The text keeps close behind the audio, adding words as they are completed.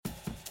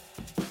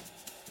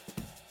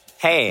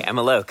Hey, I'm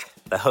Alok,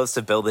 the host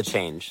of Build the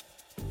Change,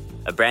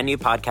 a brand new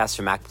podcast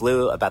from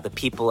MacBlue about the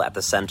people at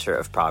the center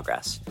of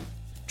progress.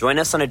 Join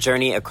us on a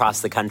journey across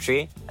the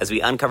country as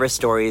we uncover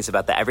stories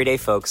about the everyday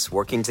folks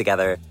working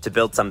together to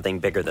build something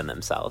bigger than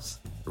themselves,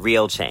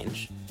 real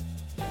change.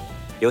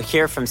 You'll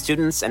hear from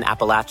students in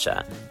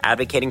Appalachia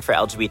advocating for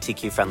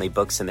LGBTQ-friendly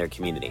books in their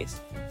communities,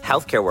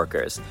 healthcare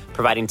workers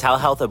providing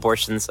telehealth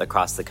abortions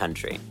across the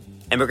country,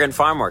 immigrant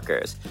farm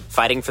workers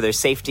fighting for their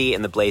safety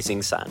in the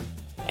blazing sun,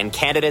 and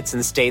candidates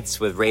in states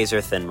with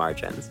razor-thin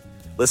margins.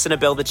 Listen to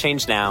Build the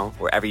Change now,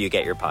 wherever you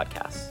get your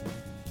podcasts.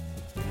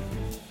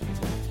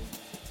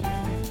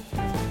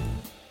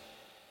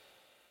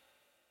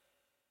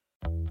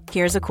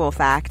 Here's a cool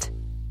fact.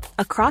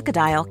 A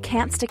crocodile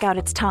can't stick out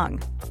its tongue.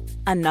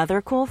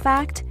 Another cool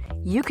fact,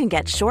 you can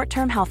get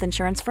short-term health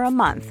insurance for a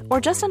month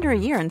or just under a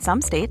year in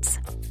some states.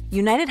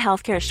 United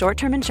Healthcare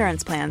short-term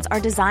insurance plans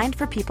are designed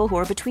for people who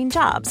are between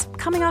jobs,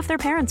 coming off their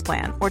parents'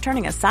 plan, or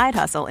turning a side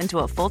hustle into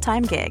a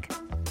full-time gig.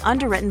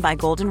 Underwritten by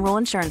Golden Rule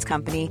Insurance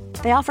Company,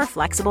 they offer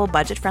flexible,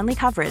 budget-friendly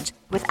coverage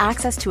with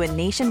access to a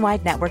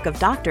nationwide network of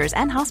doctors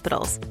and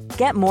hospitals.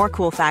 Get more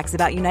cool facts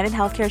about United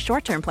Healthcare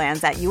short-term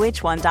plans at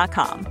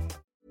uh1.com.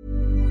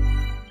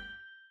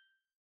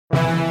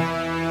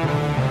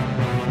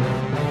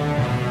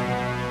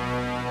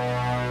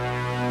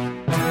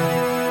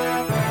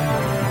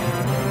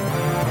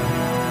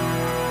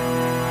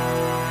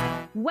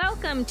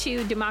 Welcome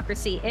to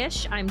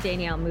Democracy-ish. I'm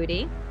Danielle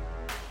Moody.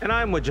 And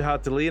I'm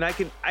Wajahat Ali, and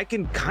I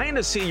can kind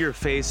of see your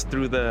face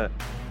through the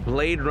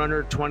Blade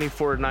Runner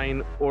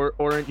 24/9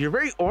 orange. You're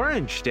very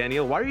orange,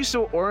 Danielle. Why are you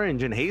so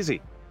orange and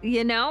hazy?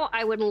 You know,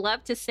 I would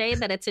love to say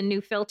that it's a new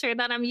filter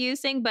that I'm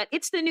using, but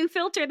it's the new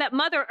filter that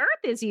Mother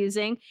Earth is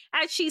using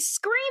as she's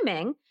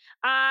screaming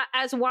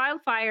as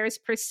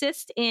wildfires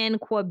persist in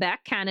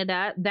Quebec,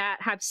 Canada, that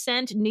have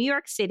sent New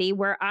York City,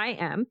 where I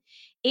am,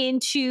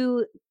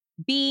 into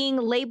being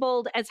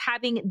labeled as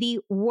having the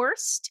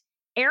worst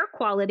air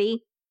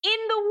quality in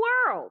the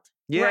world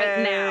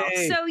right now.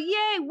 So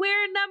yay,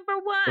 we're number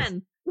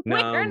one.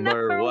 We're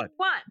number one.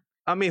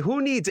 I mean,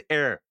 who needs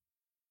air?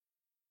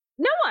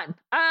 No one.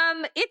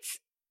 It's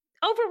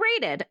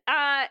overrated.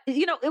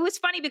 It was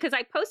funny because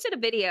I posted a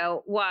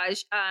video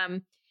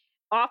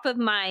off of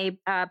my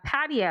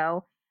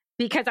patio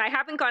because I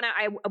haven't gone out.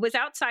 I was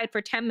outside for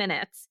 10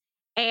 minutes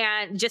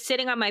and just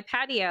sitting on my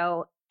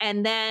patio,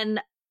 and then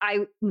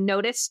I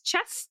noticed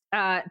chest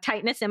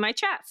tightness in my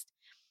chest.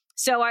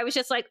 So I was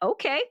just like,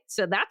 okay,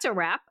 so that's a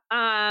wrap.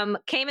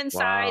 Came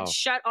inside,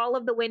 shut all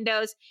of the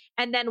windows,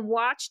 and then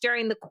watched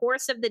during the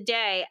course of the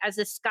day as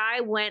the sky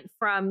went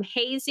from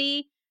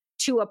hazy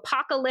to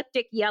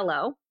apocalyptic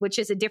yellow, which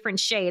is a different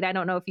shade. I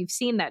don't know if you've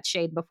seen that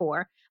shade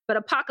before, but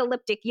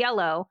apocalyptic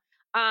yellow,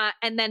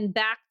 and then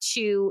back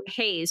to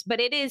haze.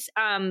 But it is,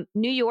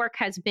 New York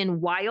has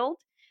been wild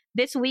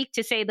this week,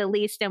 to say the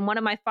least. And one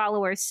of my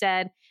followers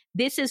said,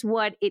 this is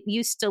what it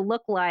used to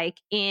look like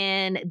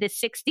in the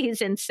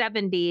 60s and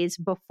 70s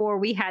before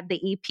we had the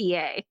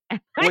EPA.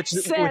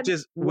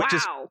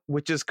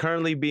 Which is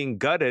currently being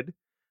gutted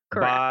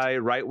by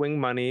right-wing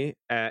money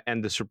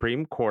and the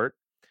Supreme Court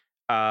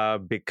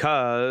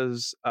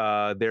because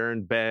they're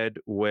in bed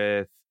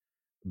with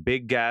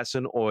big gas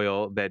and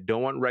oil that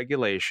don't want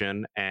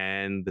regulation.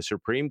 And the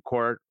Supreme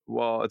Court,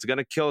 well, it's going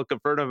to kill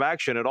affirmative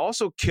action. It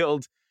also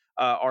killed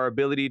our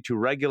ability to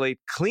regulate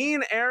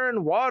clean air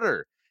and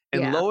water.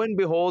 And lo and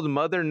behold,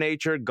 Mother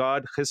Nature,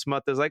 God,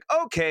 Kismet, is like,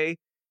 okay,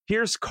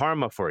 here's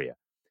karma for you.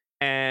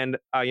 And,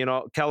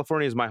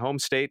 California is my home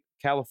state.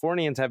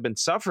 Californians have been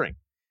suffering,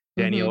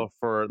 Danielle,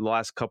 for the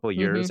last couple of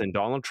years. And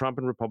Donald Trump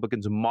and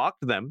Republicans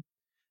mocked them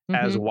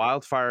as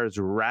wildfires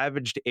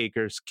ravaged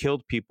acres,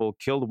 killed people,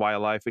 killed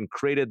wildlife, and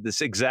created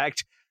this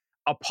exact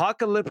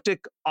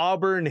apocalyptic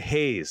auburn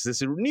haze,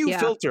 this new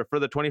filter for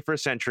the 21st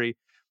century.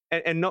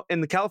 And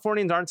the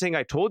Californians aren't saying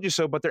I told you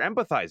so, but they're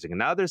empathizing. And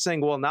now they're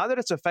saying, well, now that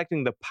it's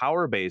affecting the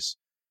power base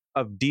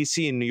of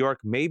DC and New York,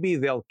 maybe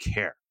they'll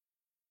care.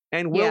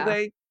 And will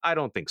they? I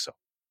don't think so.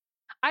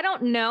 I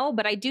don't know,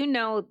 but I do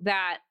know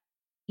that,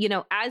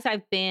 as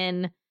I've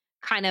been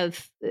kind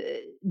of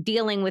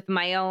dealing with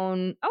my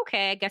own,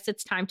 okay, I guess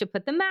it's time to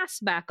put the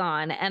mask back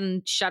on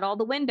and shut all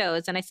the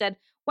windows. And I said,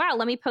 wow,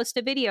 let me post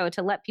a video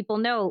to let people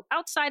know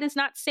outside is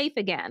not safe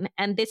again.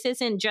 And this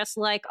isn't just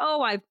like,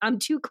 oh, I'm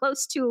too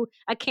close to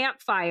a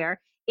campfire.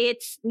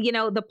 It's,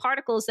 the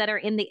particles that are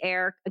in the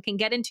air can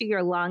get into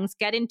your lungs,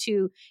 get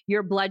into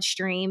your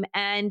bloodstream,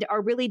 and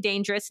are really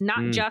dangerous,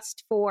 not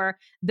just for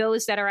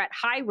those that are at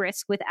high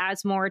risk with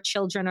asthma or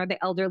children or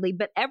the elderly,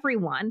 but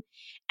everyone.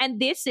 And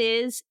this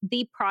is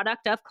the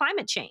product of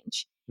climate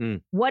change.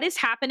 What is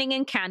happening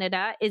in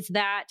Canada is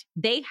that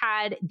they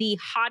had the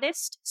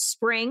hottest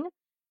spring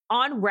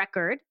on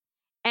record,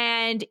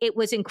 and it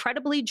was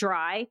incredibly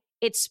dry.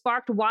 It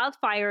sparked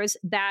wildfires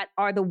that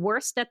are the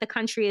worst that the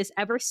country has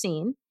ever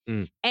seen.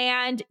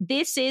 And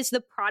this is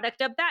the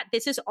product of that.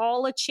 This is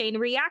all a chain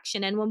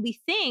reaction. And when we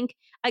think,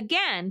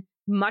 again,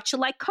 much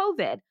like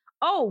COVID,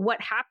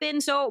 what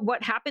happens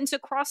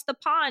across the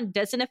pond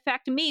doesn't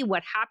affect me.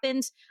 What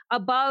happens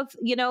above,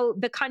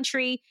 the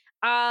country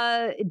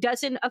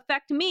doesn't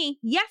affect me.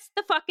 Yes,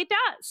 the fuck it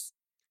does.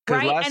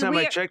 Because Right. last And time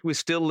I checked, we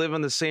still live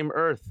on the same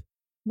earth.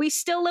 we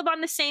still live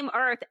on the same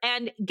earth.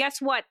 And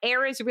guess what?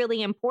 Air is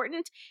really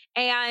important.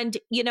 And,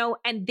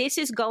 and this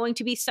is going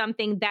to be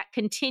something that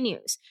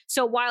continues.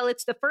 So while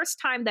it's the first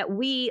time that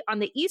we on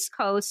the East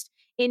Coast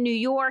in New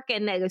York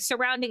and the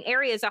surrounding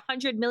areas,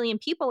 100 million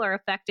people are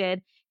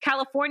affected,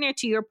 California,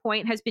 to your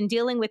point, has been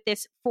dealing with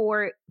this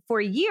for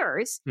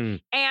years,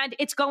 and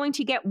it's going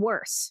to get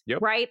worse. Yep.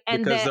 Right.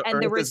 And Because the Earth is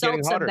getting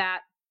results hotter. of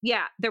that.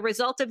 Yeah, the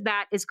result of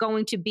that is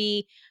going to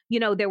be,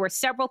 there were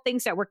several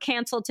things that were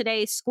canceled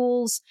today.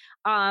 Schools,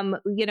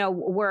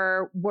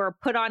 were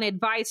put on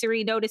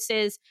advisory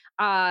notices.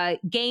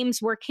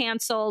 Games were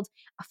canceled.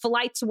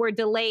 Flights were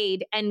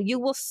delayed. And you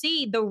will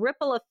see the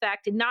ripple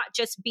effect not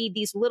just be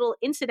these little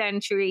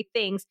incidentary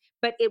things,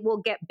 but it will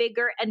get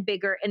bigger and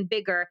bigger and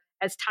bigger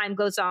as time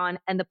goes on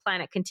and the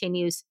planet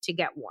continues to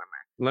get warmer.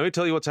 Let me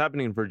tell you what's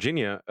happening in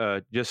Virginia.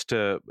 Just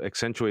to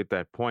accentuate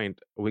that point,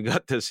 we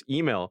got this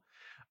email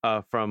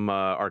from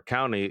our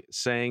county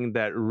saying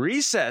that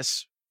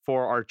recess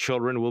for our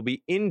children will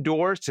be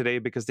indoors today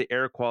because the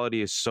air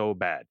quality is so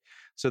bad.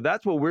 So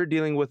that's what we're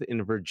dealing with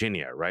in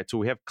Virginia, right? So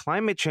we have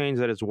climate change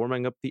that is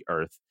warming up the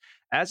earth.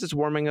 As it's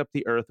warming up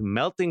the earth,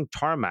 melting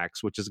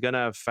tarmacs, which is going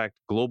to affect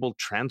global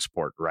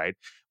transport, right?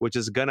 Which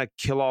is going to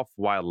kill off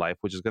wildlife,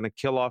 which is going to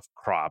kill off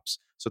crops.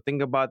 So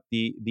think about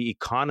the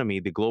economy,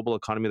 the global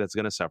economy that's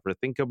going to suffer.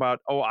 Think about,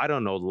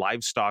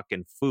 livestock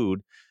and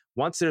food.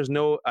 Once there's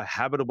no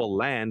habitable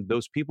land,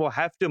 those people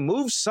have to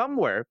move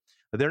somewhere.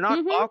 They're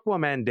not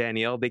Aquaman,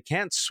 Danielle. They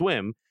can't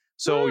swim.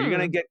 So you're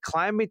going to get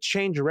climate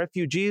change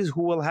refugees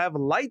who will have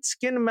light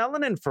skin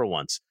melanin for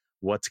once.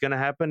 What's going to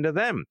happen to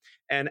them?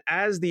 And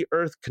as the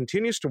earth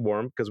continues to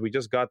warm, because we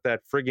just got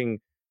that frigging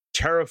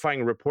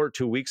terrifying report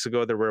 2 weeks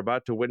ago that we're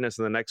about to witness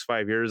in the next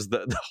 5 years,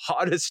 the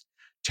hottest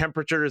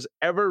temperatures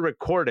ever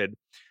recorded,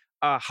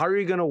 how are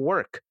you going to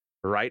work,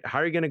 right? How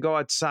are you going to go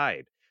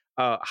outside?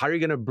 How are you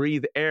going to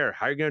breathe air?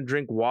 How are you going to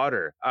drink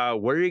water?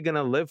 Where are you going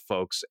to live,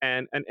 folks?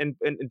 And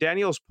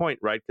Daniel's point,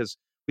 right? Because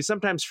we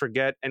sometimes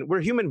forget, and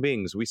we're human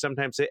beings. We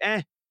sometimes say,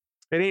 it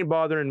ain't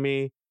bothering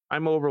me.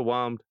 I'm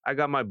overwhelmed. I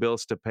got my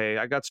bills to pay.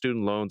 I got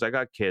student loans. I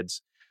got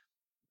kids.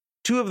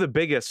 Two of the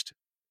biggest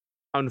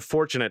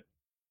unfortunate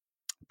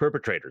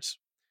perpetrators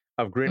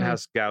of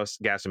greenhouse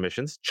gas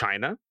emissions,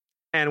 China.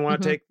 And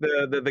want to take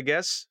the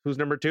guess? Who's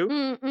number two?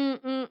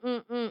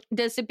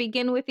 Does it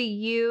begin with a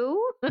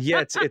U?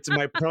 Yeah, it's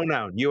my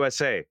pronoun,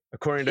 USA,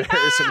 according to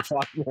Harrison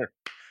Faulkner.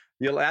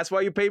 That's why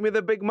you pay me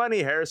the big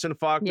money, Harrison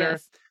Faulkner,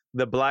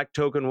 the black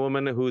token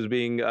woman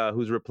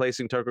who's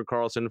replacing Tucker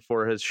Carlson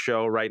for his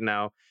show right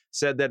now,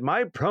 said that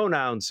my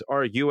pronouns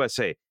are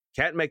USA.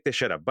 Can't make this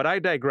shit up, but I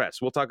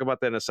digress. We'll talk about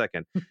that in a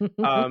second.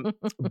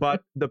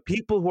 But the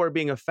people who are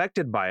being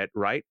affected by it,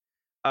 right?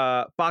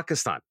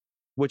 Pakistan,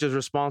 which is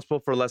responsible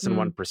for less than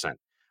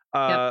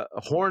 1%.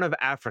 Horn of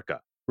Africa,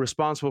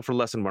 responsible for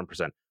less than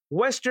 1%.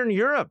 Western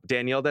Europe,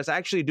 Danielle, that's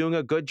actually doing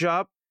a good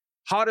job.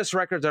 Hottest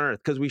records on earth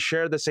because we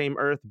share the same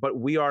earth, but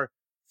we are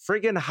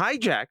friggin'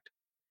 hijacked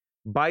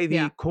by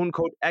the quote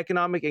unquote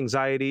economic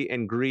anxiety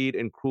and greed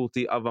and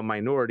cruelty of a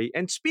minority.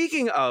 And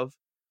speaking of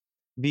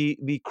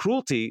the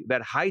cruelty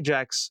that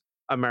hijacks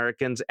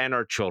Americans and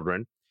our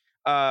children,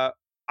 I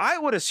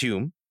would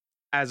assume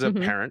as a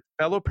parent,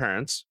 fellow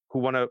parents who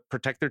want to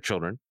protect their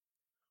children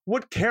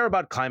would care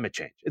about climate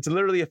change. It's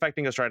literally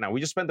affecting us right now.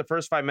 We just spent the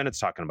first 5 minutes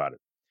talking about it.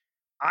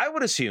 I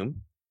would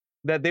assume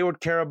that they would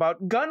care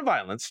about gun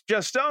violence.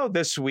 Just,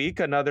 this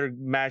week, another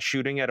mass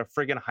shooting at a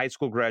friggin' high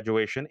school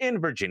graduation in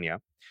Virginia.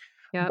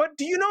 Yep. But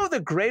do you know the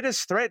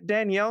greatest threat,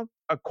 Danielle,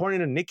 according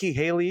to Nikki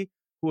Haley,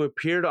 who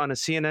appeared on a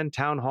CNN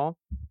town hall?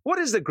 What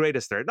is the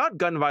greatest threat? Not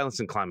gun violence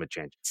and climate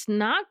change. It's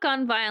not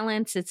gun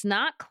violence. It's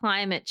not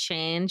climate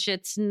change.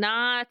 It's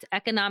not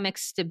economic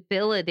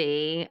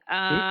stability.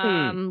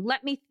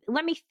 Let me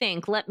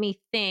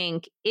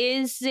think.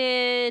 Is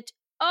it,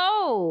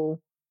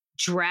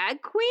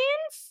 drag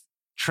queens?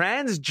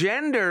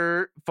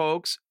 Transgender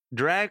folks,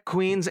 drag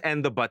queens,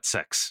 and the butt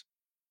sex.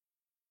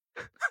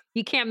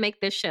 You can't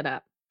make this shit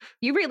up.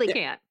 You really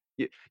can't.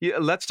 Yeah,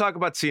 let's talk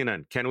about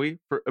CNN, can we?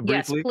 Briefly?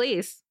 Yes,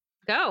 please.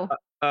 Go.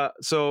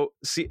 So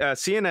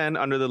CNN,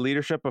 under the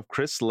leadership of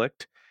Chris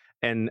Licht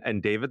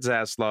and David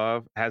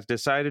Zaslav, has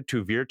decided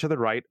to veer to the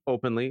right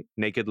openly,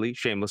 nakedly,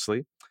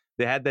 shamelessly.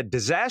 They had that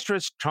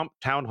disastrous Trump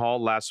town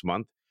hall last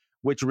month,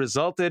 which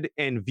resulted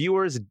in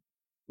viewers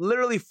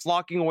literally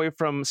flocking away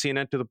from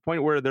CNN to the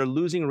point where they're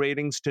losing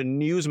ratings to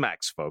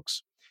Newsmax,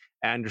 folks.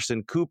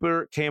 Anderson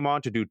Cooper came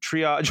on to do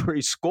triage where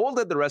he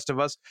scolded the rest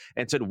of us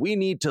and said, we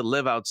need to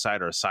live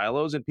outside our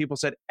silos. And people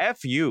said,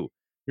 F you,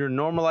 you're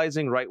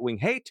normalizing right-wing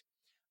hate,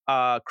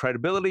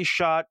 credibility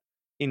shot,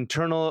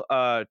 internal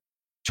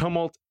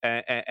tumult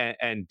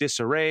and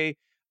disarray.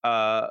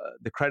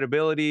 The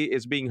credibility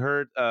is being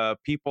hurt.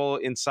 People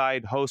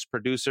inside, hosts,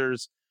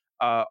 producers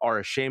are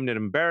ashamed and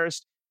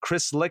embarrassed.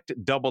 Chris Licht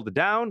doubled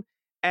down.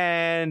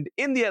 And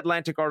in the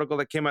Atlantic article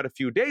that came out a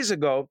few days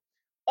ago,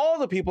 all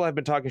the people have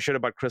been talking shit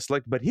about Chris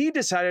Licht, but he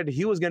decided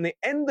he was going to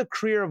end the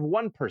career of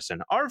one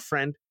person, our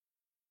friend,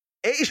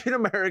 Asian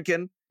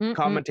American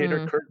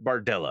commentator Kurt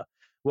Bardella.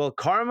 Well,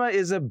 karma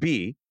is a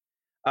B.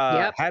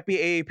 Yep. Happy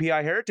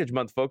AAPI Heritage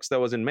Month, folks.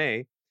 That was in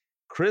May.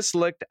 Chris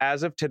Licht,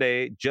 as of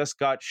today, just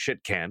got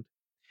shit canned.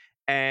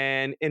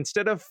 And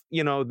instead of,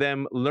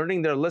 them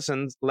learning their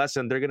lesson,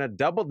 they're going to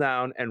double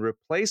down and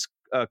replace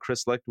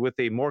Chris Licht with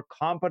a more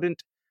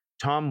competent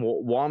Tom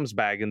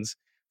Wamsbaggins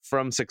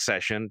from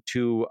Succession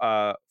to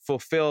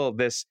fulfill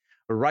this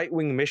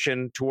right-wing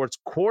mission towards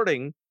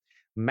courting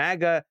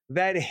MAGA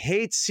that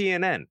hates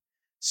CNN.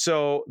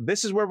 So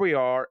this is where we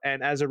are.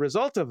 And as a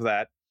result of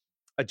that,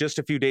 just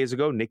a few days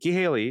ago, Nikki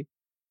Haley,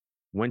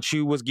 when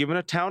she was given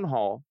a town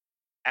hall,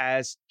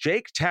 as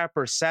Jake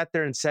Tapper sat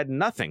there and said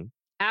nothing.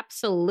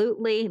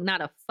 Absolutely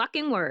not a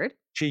fucking word.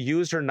 She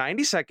used her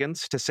 90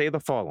 seconds to say the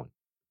following.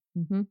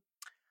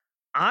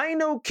 I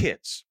know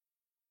kids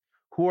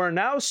who are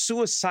now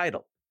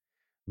suicidal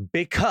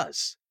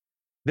because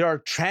there are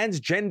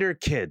transgender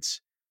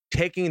kids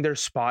taking their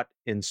spot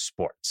in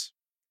sports.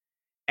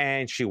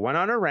 And she went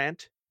on a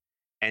rant,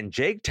 and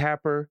Jake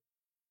Tapper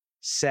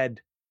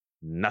said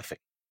nothing.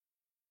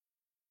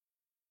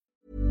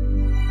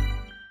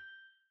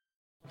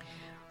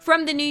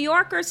 From The New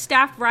Yorker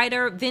staff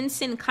writer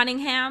Vincent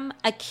Cunningham,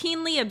 a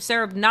keenly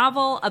observed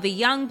novel of a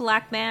young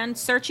black man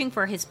searching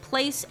for his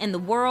place in the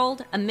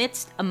world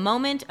amidst a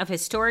moment of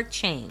historic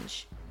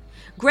change.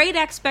 Great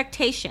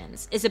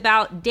Expectations is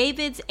about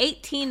David's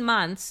 18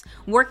 months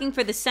working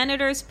for the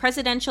senator's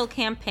presidential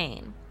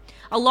campaign.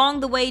 Along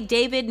the way,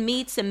 David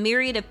meets a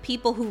myriad of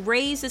people who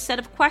raise a set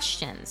of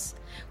questions.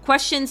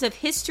 Questions of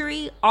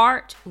history,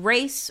 art,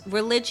 race,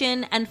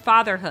 religion, and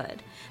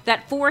fatherhood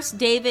that force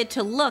David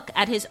to look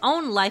at his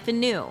own life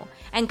anew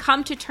and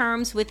come to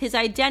terms with his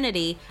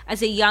identity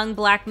as a young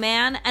black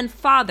man and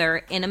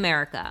father in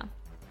America.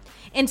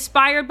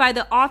 Inspired by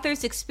the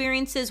author's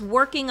experiences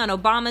working on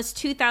Obama's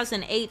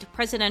 2008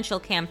 presidential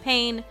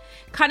campaign,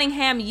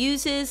 Cunningham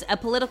uses a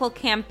political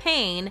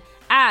campaign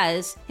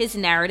as his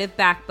narrative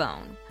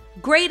backbone.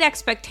 Great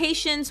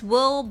Expectations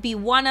will be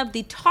one of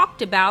the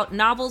talked about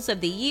novels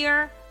of the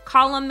year,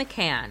 Colum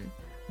McCann.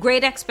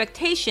 Great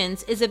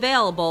Expectations is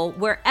available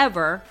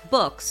wherever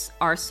books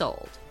are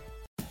sold.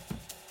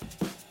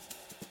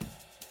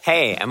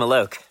 Hey, I'm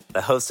Alok,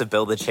 the host of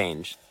Build the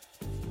Change,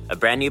 a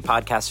brand new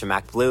podcast from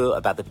MacBlue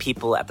about the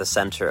people at the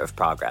center of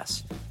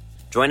progress.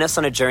 Join us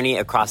on a journey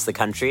across the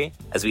country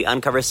as we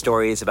uncover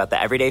stories about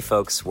the everyday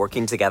folks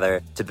working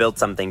together to build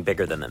something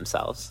bigger than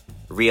themselves.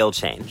 Real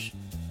change.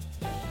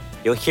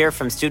 You'll hear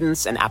from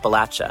students in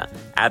Appalachia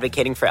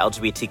advocating for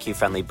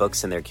LGBTQ-friendly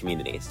books in their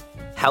communities,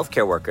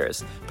 healthcare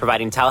workers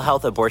providing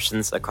telehealth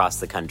abortions across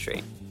the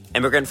country,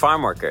 immigrant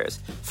farm workers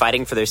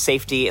fighting for their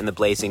safety in the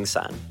blazing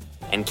sun,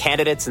 and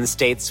candidates in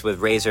states with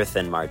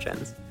razor-thin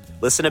margins.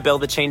 Listen to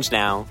Build the Change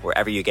now,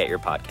 wherever you get your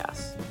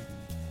podcasts.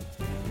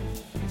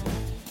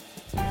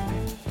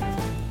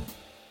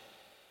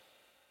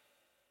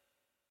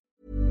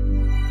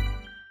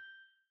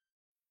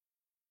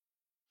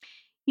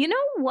 You know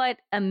what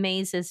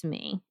amazes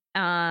me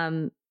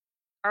are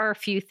a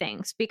few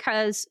things,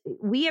 because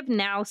we have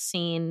now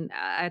seen,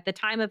 at the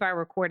time of our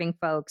recording,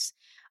 folks,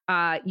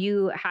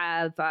 you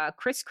have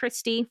Chris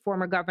Christie,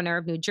 former governor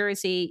of New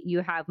Jersey. You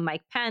have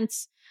Mike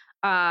Pence,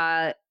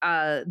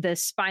 the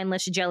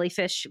spineless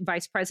jellyfish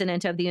vice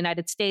president of the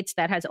United States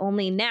that has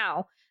only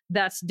now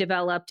thus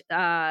developed,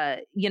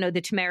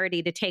 the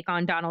temerity to take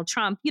on Donald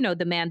Trump,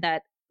 the man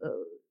that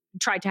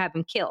tried to have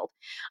him killed.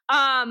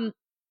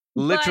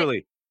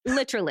 Literally.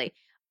 Literally.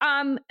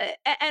 And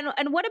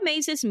what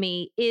amazes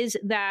me is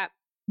that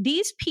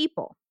these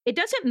people, it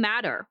doesn't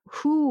matter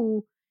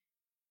who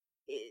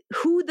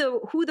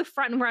the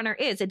front runner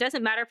is. It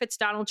doesn't matter if it's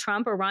Donald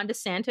Trump or Ron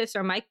DeSantis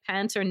or Mike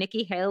Pence or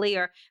Nikki Haley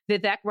or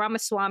Vivek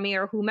Ramaswamy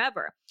or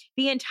whomever.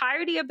 The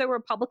entirety of the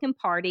Republican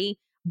Party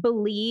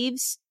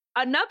believes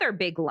another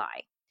big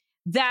lie,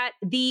 that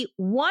the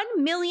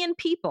 1 million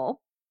people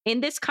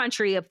in this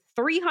country of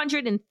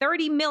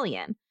 330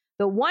 million,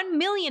 the 1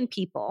 million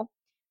people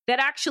that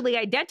actually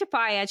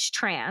identify as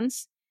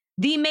trans,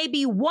 the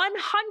maybe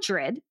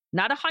 100,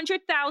 not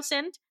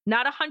 100,000,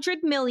 not 100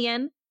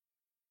 million,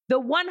 the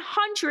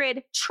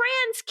 100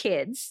 trans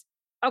kids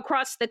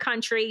across the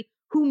country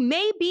who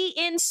may be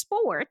in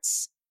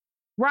sports,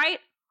 right,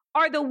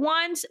 are the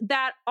ones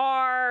that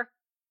are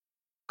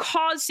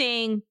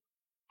causing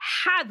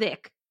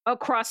havoc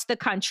across the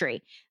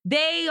country.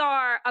 They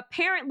are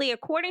apparently,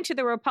 according to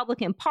the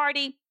Republican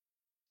Party,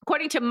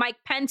 according to Mike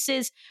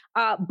Pence's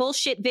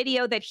bullshit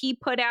video that he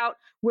put out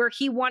where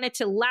he wanted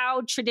to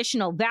laud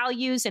traditional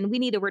values and we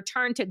need to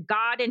return to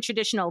God and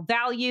traditional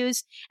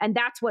values, and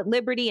that's what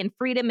liberty and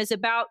freedom is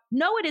about.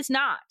 No, it is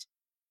not.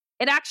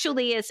 It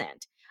actually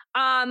isn't.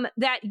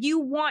 That you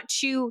want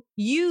to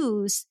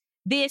use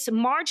this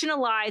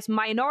marginalized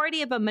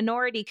minority of a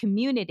minority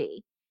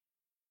community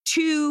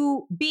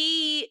to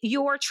be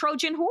your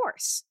Trojan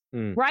horse,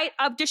 right,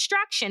 of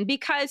distraction,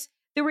 because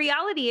the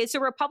reality is the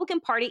Republican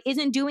Party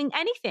isn't doing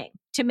anything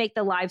to make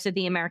the lives of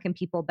the American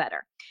people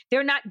better.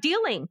 They're not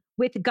dealing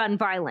with gun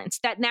violence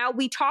that now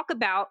we talk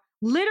about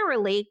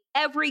literally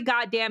every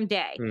goddamn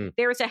day.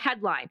 There's a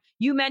headline.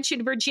 You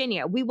mentioned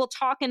Virginia. We will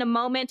talk in a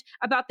moment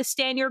about the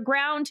Stand Your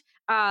Ground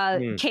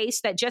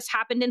case that just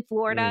happened in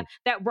Florida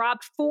that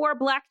robbed 4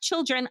 Black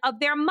children of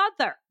their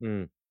mother,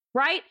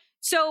 right?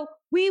 So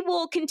we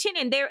will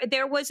continue.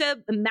 There was a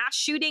mass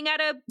shooting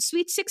at a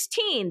Sweet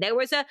 16. There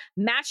was a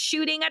mass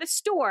shooting at a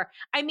store.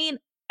 I mean,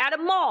 at a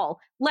mall.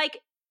 Like,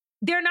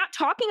 they're not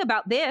talking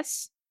about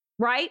this,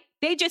 right?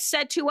 They just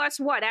said to us,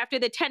 what, after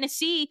the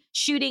Tennessee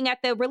shooting at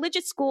the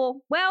religious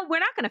school? Well, we're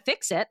not going to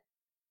fix it,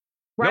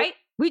 right?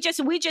 Nope.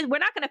 We're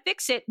not going to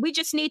fix it. We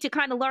just need to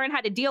kind of learn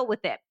how to deal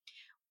with it.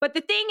 But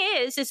the thing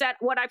is that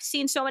what I've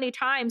seen so many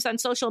times on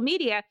social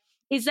media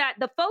is that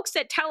the folks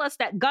that tell us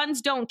that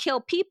guns don't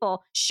kill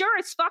people sure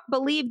as fuck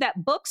believe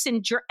that books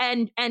and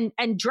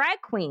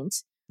drag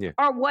queens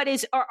are what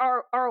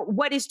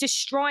is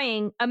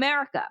destroying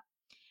America.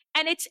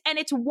 And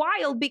it's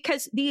wild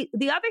because the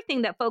other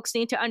thing that folks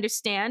need to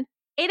understand,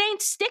 it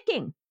ain't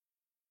sticking.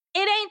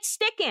 It ain't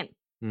sticking.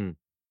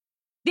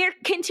 They're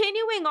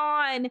continuing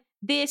on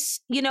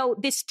this,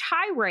 this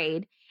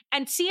tirade,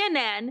 and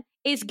CNN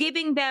is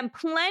giving them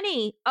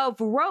plenty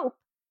of rope,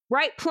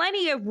 right?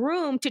 Plenty of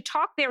room to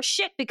talk their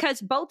shit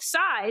because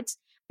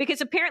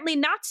apparently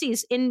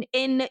Nazis in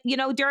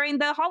during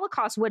the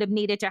Holocaust would have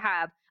needed to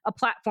have a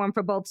platform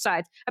for both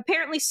sides.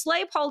 Apparently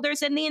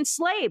slaveholders and the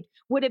enslaved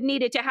would have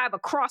needed to have a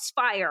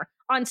crossfire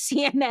on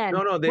CNN.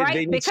 No, they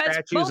need because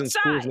statues and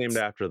schools named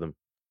after them.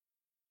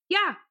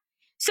 Yeah.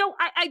 So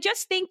I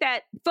just think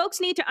that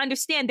folks need to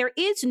understand there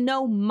is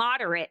no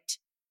moderate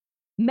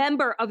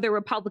member of the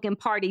Republican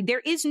Party.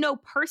 There is no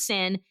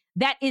person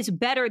that is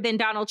better than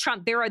Donald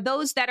Trump. There are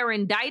those that are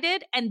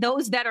indicted and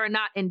those that are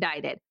not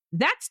indicted.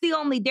 That's the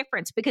only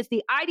difference, because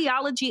the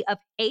ideology of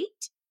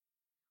hate,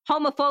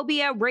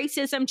 homophobia,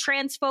 racism,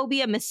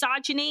 transphobia,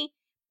 misogyny,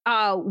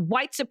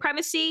 white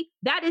supremacy,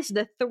 that is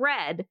the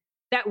thread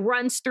that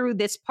runs through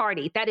this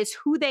party. That is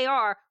who they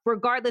are,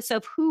 regardless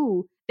of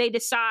who they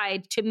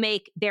decide to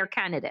make their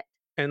candidate.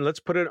 And let's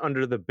put it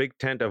under the big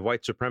tent of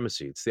white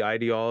supremacy. It's the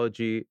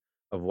ideology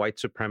of white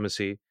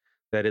supremacy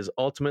that is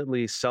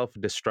ultimately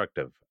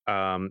self-destructive.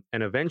 And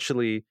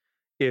eventually,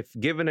 if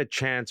given a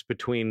chance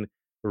between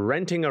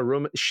renting a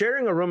room,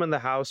 sharing a room in the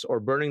house, or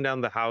burning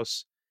down the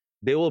house,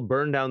 they will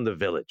burn down the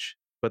village,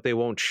 but they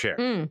won't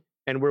share.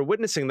 And we're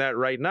witnessing that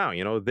right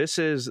now. This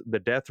is the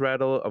death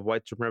rattle of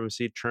white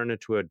supremacy turned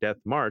into a death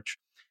march.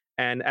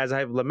 And as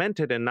I've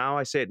lamented, and now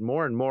I say it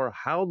more and more,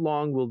 how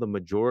long will the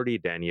majority,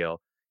 Danielle,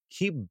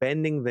 keep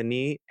bending the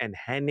knee and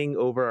handing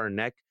over our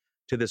neck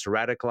to this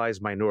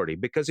radicalized minority?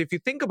 Because if you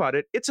think about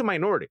it, it's a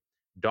minority.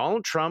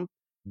 Donald Trump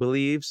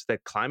believes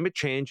that climate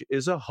change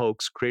is a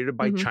hoax created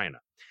by China.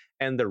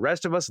 And the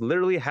rest of us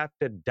literally have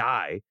to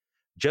die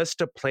just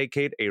to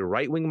placate a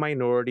right-wing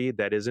minority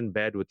that is in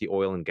bed with the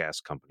oil and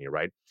gas company,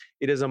 right?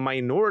 It is a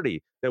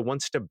minority that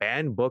wants to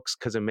ban books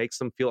because it makes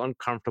them feel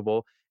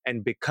uncomfortable.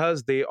 And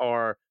because they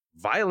are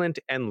violent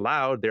and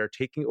loud, they're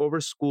taking over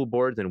school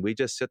boards, and we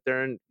just sit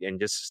there and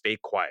just stay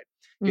quiet.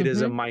 It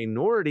is a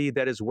minority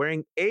that is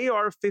wearing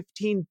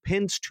AR-15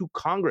 pins to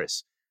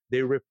Congress.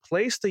 They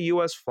replaced the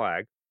U.S.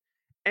 flag,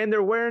 and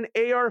they're wearing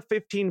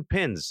AR-15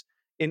 pins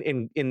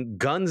in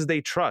guns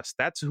they trust.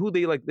 That's who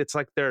they like. It's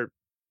like their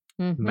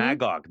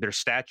Magog, their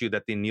statue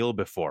that they kneel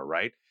before,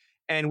 right?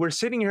 And we're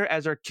sitting here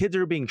as our kids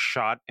are being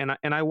shot. And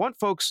I want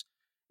folks,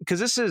 because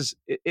this is,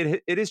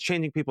 it is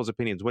changing people's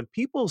opinions. When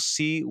people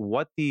see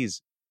what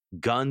these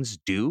guns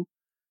do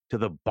to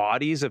the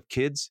bodies of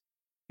kids,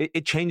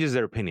 it changes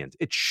their opinions.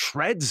 It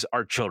shreds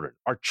our children.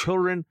 Our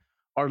children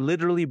are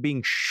literally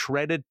being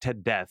shredded to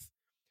death.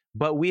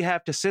 But we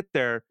have to sit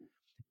there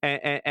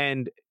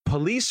and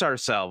police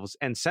ourselves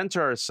and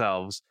censor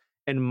ourselves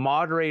and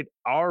moderate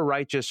our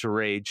righteous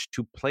rage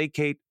to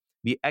placate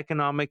the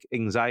economic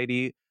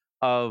anxiety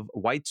of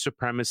white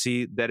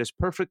supremacy that is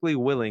perfectly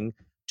willing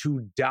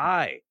to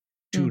die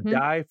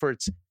for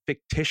its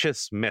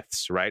fictitious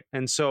myths, right?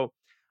 And so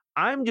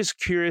I'm just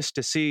curious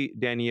to see,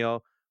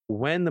 Danielle,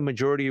 when the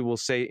majority will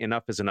say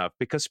enough is enough.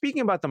 Because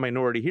speaking about the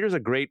minority, here's a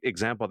great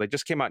example that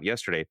just came out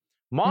yesterday.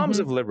 Moms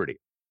of Liberty,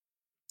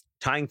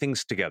 tying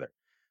things together.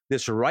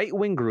 This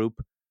right-wing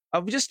group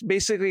of just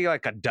basically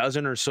like a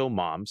dozen or so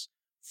moms,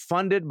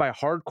 funded by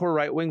hardcore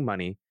right-wing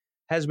money,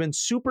 has been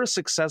super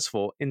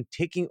successful in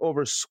taking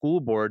over school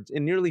boards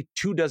in nearly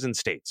 24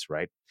 states,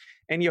 right?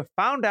 And you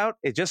found out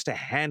it's just a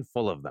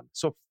handful of them.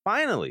 So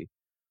finally,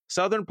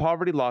 Southern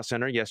Poverty Law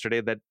Center yesterday,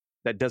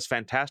 that does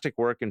fantastic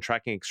work in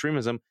tracking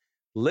extremism,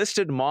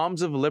 listed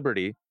Moms of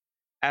Liberty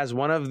as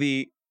one of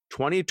the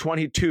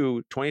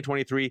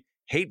 2022-2023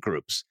 hate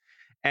groups,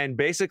 and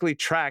basically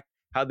tracked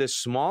how this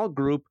small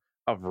group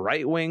of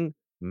right-wing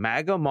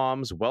MAGA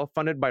moms,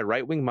 well-funded by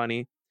right-wing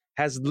money,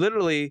 has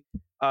literally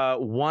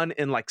won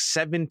in like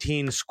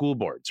 17 school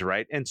boards,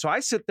 right? And so I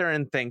sit there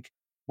and think,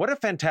 what a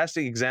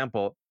fantastic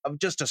example of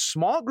just a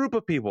small group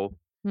of people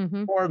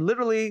who are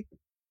literally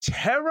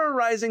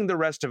terrorizing the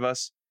rest of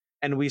us,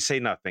 and we say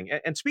nothing.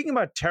 And speaking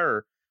about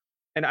terror,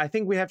 and I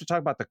think we have to talk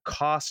about the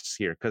costs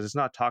here because it's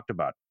not talked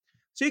about.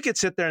 So you could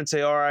sit there and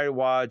say, all right,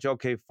 Waj,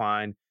 okay,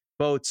 fine.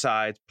 both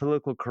sides,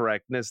 political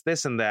correctness,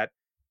 this and that.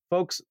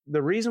 Folks,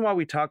 the reason why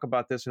we talk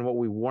about this and what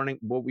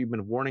we've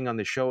been warning on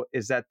the show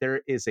is that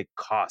there is a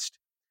cost.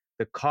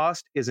 The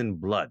cost is in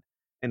blood,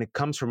 and it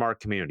comes from our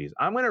communities.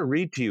 I'm going to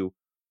read to you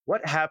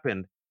what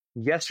happened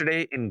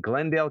yesterday in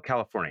Glendale,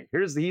 California.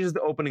 Here's the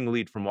opening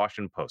lead from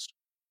Washington Post.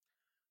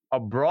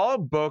 A brawl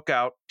broke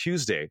out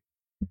Tuesday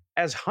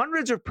as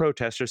hundreds of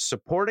protesters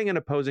supporting and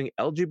opposing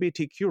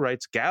LGBTQ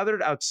rights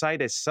gathered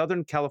outside a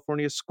Southern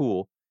California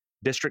school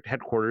district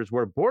headquarters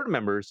where board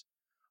members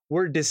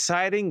were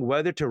deciding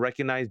whether to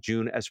recognize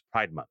June as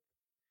Pride Month.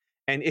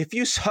 And if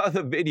you saw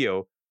the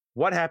video,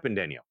 what happened,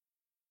 Danielle?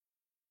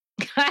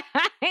 I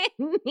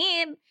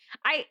mean,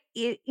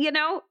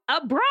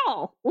 a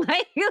brawl,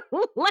 like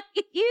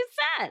you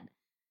said.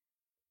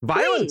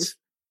 Violence. Please.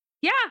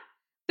 Yeah,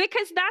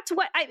 because that's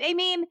what I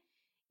mean,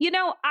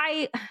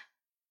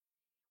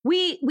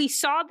 we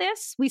saw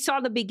this. We saw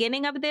the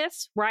beginning of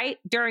this, right?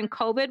 During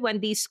COVID,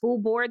 when these school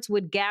boards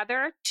would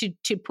gather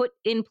to put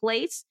in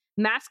place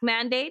mask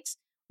mandates.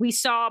 We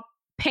saw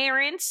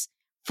parents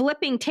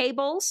flipping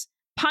tables,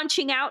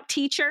 punching out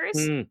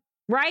teachers,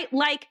 right?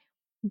 Like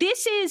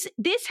this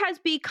has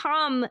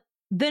become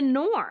the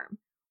norm,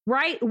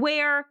 right?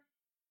 Where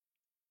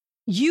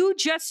you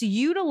just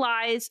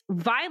utilize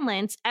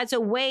violence as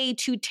a way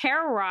to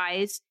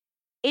terrorize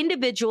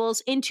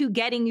individuals into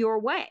getting your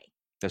way.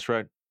 That's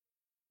right.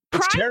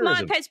 Pride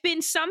Month has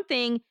been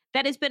something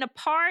that has been a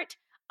part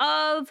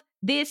of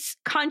this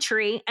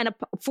country and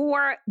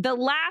for the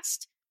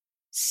last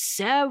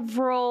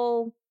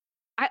several,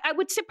 I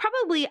would say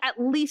probably at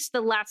least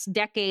the last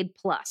decade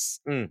plus,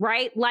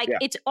 right? Like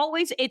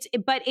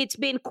but it's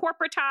been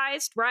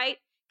corporatized, right?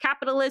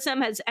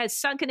 Capitalism has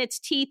sunken its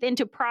teeth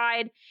into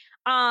pride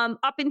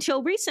up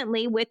until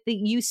recently with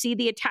you see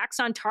the attacks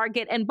on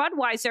Target and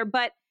Budweiser,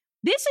 but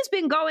this has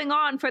been going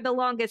on for the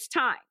longest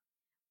time.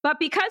 But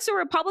because the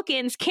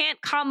Republicans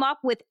can't come up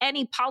with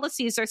any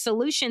policies or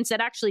solutions that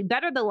actually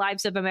better the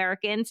lives of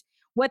Americans,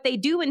 what they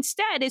do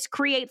instead is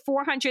create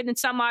 400 and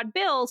some odd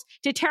bills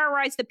to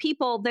terrorize the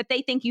people that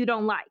they think you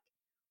don't like,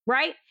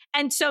 right?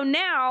 And so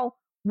now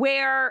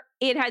where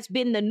it has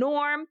been the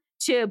norm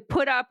to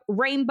put up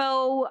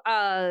rainbow,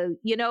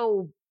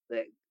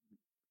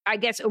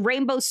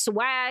 rainbow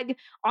swag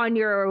on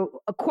your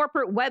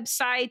corporate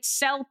website,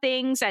 sell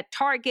things at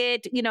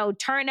Target,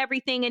 turn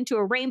everything into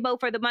a rainbow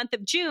for the month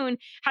of June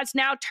has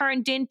now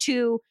turned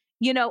into,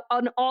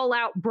 an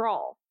all-out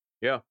brawl.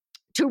 Yeah.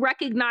 To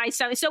recognize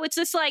something. So it's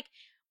just like,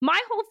 my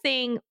whole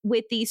thing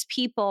with these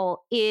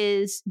people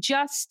is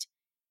just,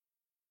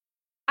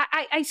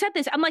 I said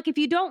this, I'm like, if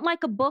you don't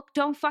like a book,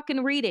 don't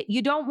fucking read it.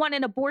 You don't want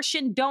an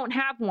abortion, don't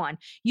have one.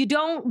 You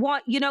don't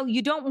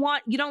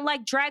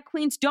like drag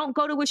queens, don't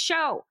go to a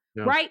show.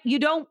 Yeah. Right? You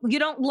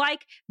don't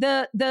like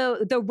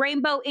the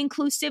rainbow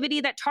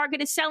inclusivity that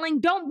Target is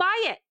selling, don't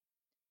buy it.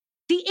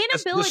 The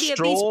inability of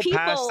these people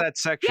past that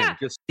section. Yeah,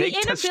 just the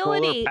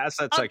inability past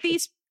that section.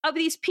 Of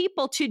these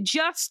people to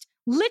just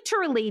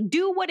literally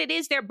do what it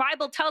is their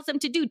Bible tells them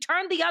to do,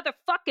 turn the other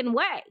fucking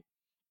way,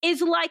 is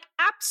like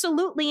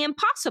absolutely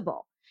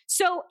impossible.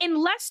 So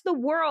unless the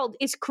world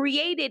is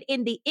created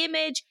in the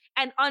image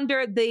and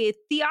under the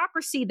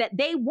theocracy that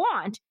they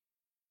want,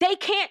 they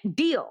can't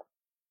deal.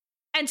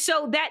 And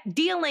so that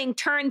dealing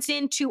turns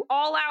into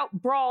all-out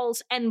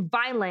brawls and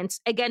violence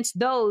against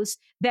those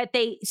that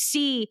they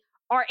see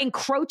are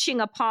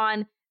encroaching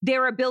upon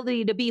their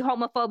ability to be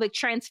homophobic,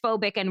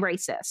 transphobic, and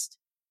racist.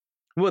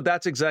 Well,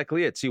 that's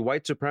exactly it. See,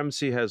 white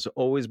supremacy has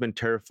always been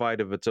terrified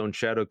of its own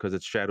shadow because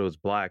its shadow is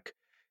black.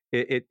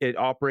 It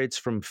operates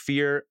from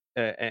fear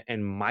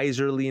and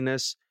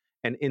miserliness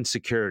and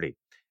insecurity.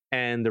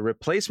 And the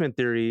replacement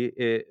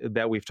theory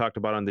that we've talked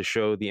about on the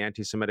show, the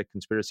anti-Semitic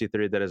conspiracy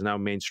theory that is now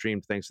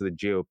mainstreamed thanks to the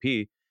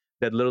GOP,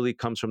 that literally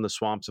comes from the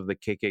swamps of the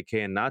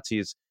KKK and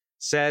Nazis,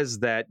 says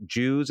that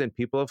Jews and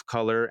people of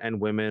color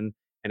and women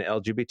and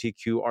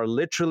LGBTQ are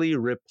literally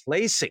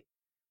replacing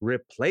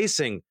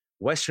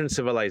Western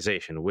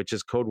civilization, which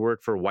is code word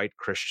for white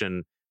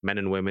Christian men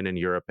and women in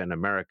Europe and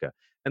America.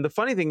 And the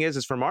funny thing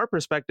is from our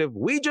perspective,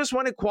 we just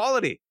want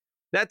equality.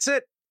 That's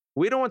it.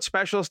 We don't want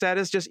special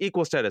status, just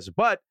equal status.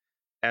 But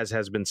as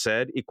has been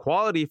said,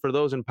 equality for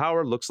those in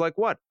power looks like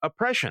what?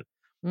 Oppression.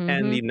 Mm-hmm.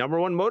 And the number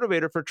one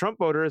motivator for Trump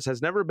voters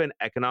has never been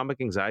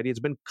economic anxiety. It's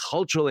been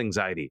cultural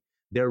anxiety.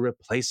 They're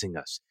replacing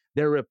us.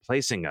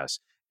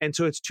 And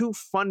so it's two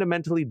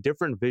fundamentally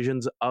different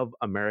visions of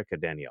America,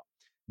 Danielle.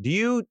 Do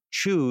you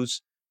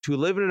choose to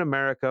live in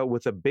America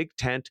with a big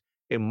tent,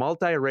 a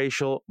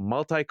multiracial,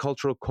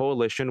 multicultural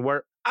coalition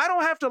where I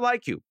don't have to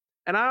like you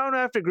and I don't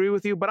have to agree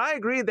with you, but I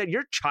agree that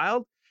your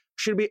child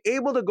should be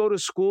able to go to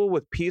school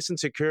with peace and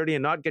security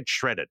and not get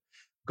shredded?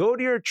 Go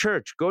to your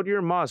church, go to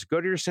your mosque,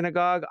 go to your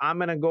synagogue. I'm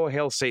going to go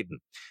hail Satan.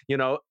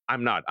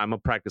 I'm not. I'm a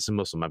practicing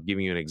Muslim. I'm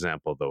giving you an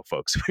example, though,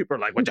 folks. People are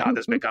like, Wajahad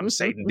has become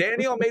Satan.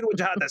 Daniel made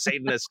Wajahad the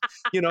Satanist.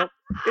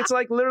 It's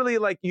like literally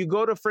like you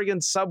go to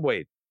friggin'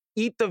 Subway,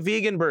 eat the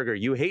vegan burger.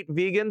 You hate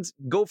vegans?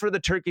 Go for the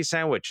turkey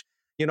sandwich.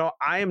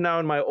 I am now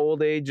in my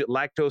old age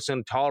lactose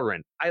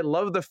intolerant. I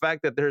love the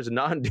fact that there's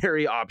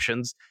non-dairy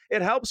options.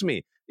 It helps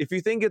me. If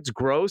you think it's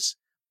gross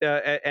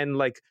and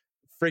like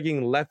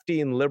frigging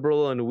lefty and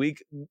liberal and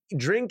weak,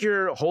 drink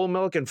your whole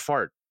milk and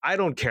fart. I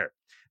don't care.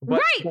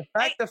 But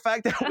Right. the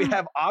fact that we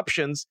have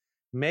options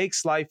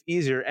makes life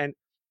easier.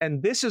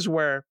 And this is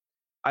where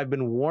I've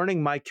been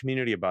warning my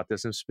community about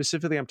this. And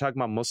specifically, I'm talking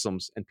about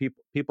Muslims and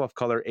people of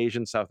color,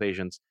 Asians, South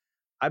Asians.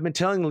 I've been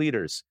telling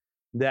leaders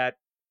that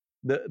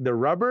the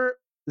rubber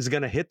is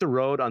going to hit the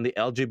road on the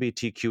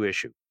LGBTQ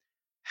issue.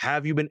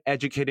 Have you been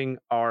educating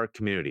our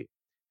community?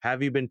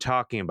 Have you been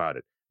talking about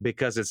it?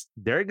 Because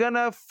they're going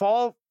to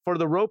fall for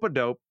the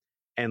rope-a-dope.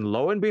 And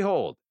lo and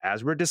behold,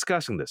 as we're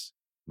discussing this,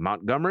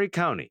 Montgomery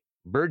County,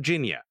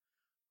 Virginia,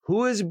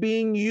 who is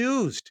being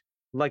used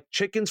like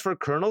chickens for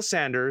Colonel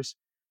Sanders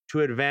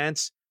to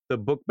advance the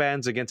book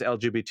bans against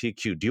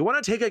LGBTQ. Do you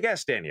want to take a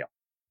guess, Danielle?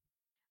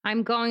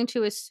 I'm going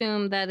to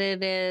assume that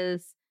it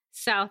is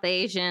South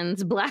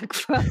Asians, Black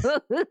folks,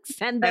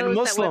 and those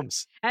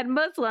Muslims.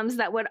 Muslims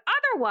that would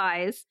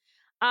otherwise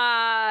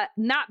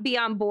not be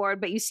on board.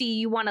 But you see,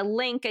 you want to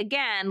link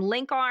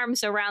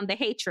arms around the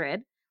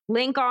hatred,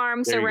 link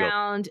arms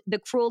around the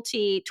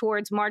cruelty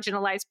towards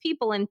marginalized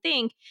people, and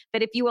think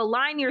that if you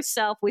align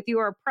yourself with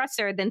your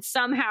oppressor, then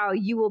somehow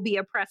you will be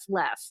oppressed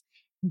less.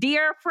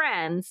 Dear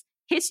friends,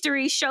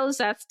 history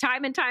shows us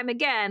time and time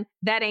again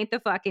that ain't the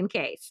fucking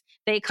case.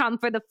 They come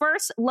for the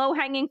first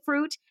low-hanging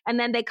fruit, and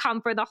then they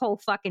come for the whole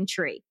fucking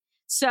tree.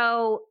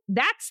 So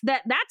that's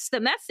the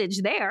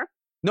message there.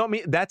 No, I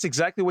mean, that's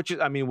exactly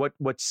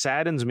what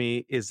saddens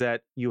me is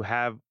that you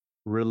have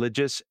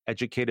religious,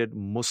 educated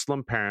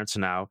Muslim parents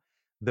now,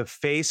 the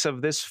face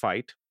of this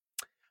fight,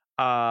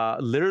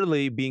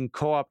 literally being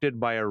co-opted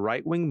by a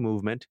right-wing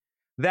movement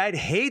that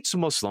hates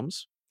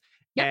Muslims.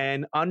 Yep.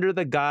 And under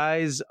the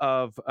guise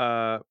of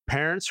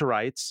parents'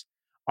 rights,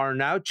 are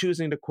now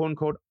choosing to quote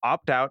unquote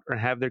opt out or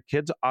have their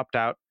kids opt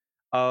out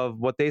of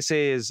what they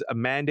say is a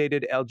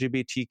mandated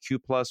LGBTQ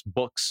plus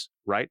books,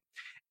 right?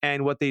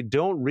 And what they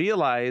don't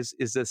realize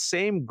is the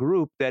same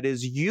group that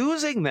is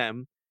using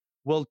them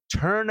will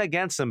turn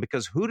against them,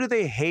 because who do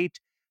they hate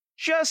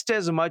just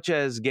as much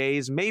as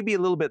gays? Maybe a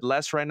little bit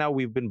less right now.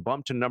 We've been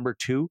bumped to number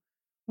 2.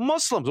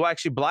 Muslims, well,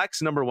 actually,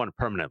 Black's number 1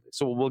 permanently.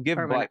 So we'll give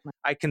Black,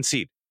 I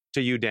concede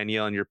to you,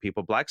 Danielle, and your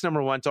people. Black's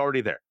number 1, it's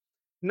already there.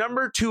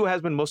 Number 2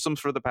 has been Muslims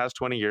for the past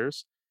 20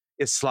 years.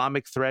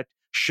 Islamic threat,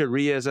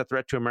 Sharia is a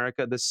threat to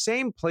America. The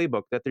same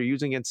playbook that they're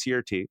using in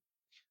CRT,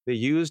 they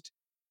used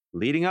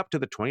leading up to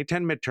the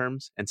 2010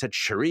 midterms and said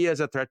Sharia is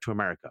a threat to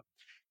America.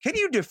 Can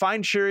you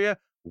define Sharia?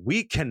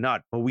 We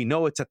cannot, but we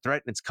know it's a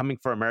threat and it's coming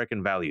for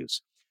American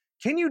values.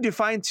 Can you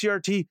define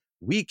CRT?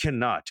 We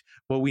cannot,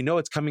 but we know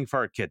it's coming for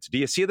our kids. Do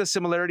you see the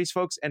similarities,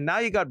 folks? And now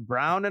you got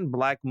brown and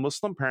black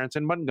Muslim parents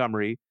in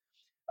Montgomery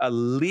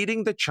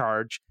leading the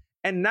charge.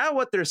 And now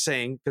what they're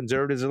saying,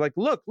 conservatives are like,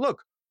 look,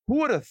 who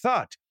would have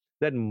thought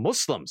that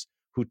Muslims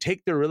who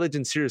take their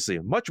religion seriously,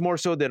 much more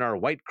so than our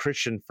white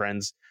Christian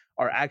friends,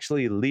 are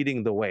actually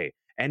leading the way?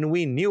 And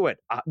we knew it.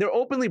 They're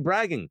openly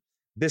bragging.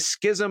 This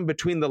schism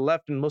between the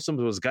left and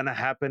Muslims was going to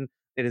happen.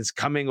 It is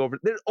coming over.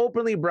 They're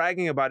openly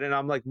bragging about it. And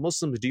I'm like,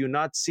 Muslims, do you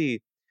not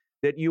see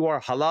that you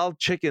are halal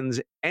chickens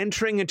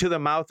entering into the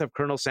mouth of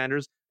Colonel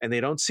Sanders? And they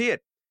don't see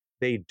it.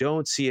 They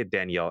don't see it,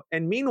 Danielle.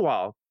 And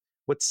meanwhile,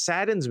 what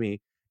saddens me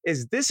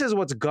is this is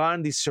what's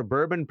gotten these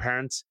suburban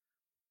parents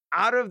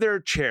out of their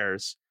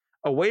chairs,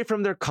 away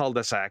from their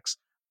cul-de-sacs,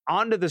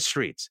 onto the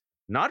streets.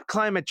 Not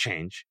climate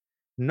change,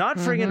 not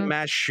friggin'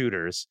 mass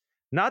shooters,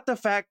 not the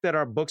fact that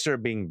our books are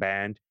being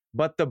banned,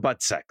 but the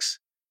butt sex.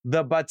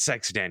 The butt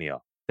sex,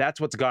 Danielle.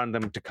 That's what's gotten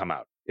them to come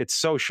out. It's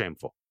so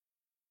shameful.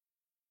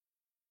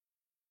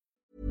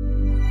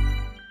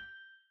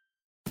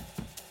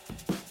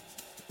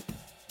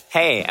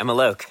 Hey, I'm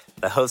Alok,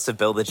 the host of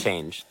Build the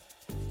Change,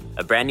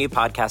 a brand new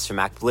podcast from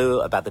Mac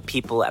Blue about the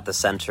people at the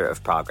center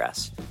of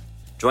progress.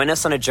 Join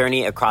us on a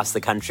journey across the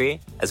country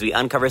as we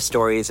uncover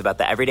stories about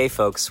the everyday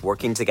folks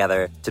working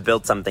together to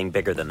build something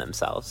bigger than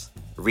themselves.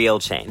 Real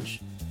change.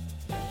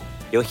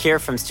 You'll hear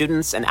from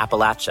students in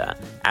Appalachia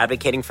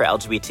advocating for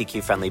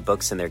LGBTQ-friendly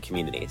books in their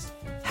communities,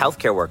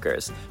 healthcare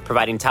workers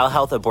providing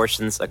telehealth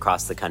abortions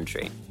across the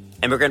country,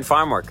 immigrant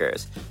farm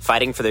workers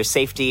fighting for their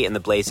safety in the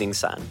blazing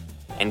sun,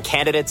 and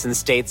candidates in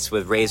states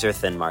with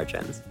razor-thin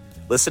margins.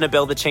 Listen to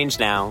Build the Change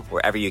now,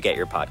 wherever you get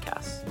your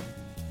podcasts.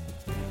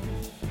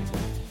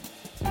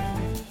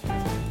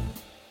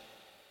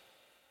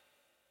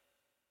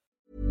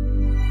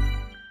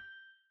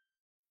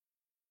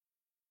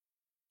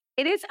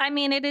 It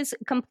is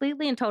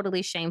completely and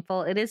totally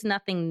shameful. It is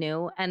nothing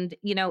new. And,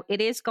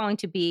 it is going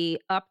to be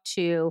up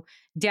to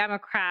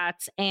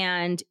Democrats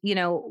and,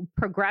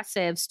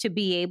 progressives to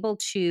be able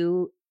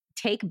to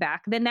take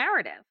back the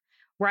narrative,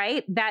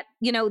 right? That,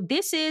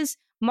 this is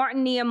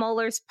Martin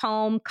Niemöller's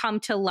poem come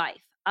to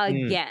life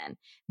again.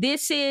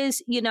 This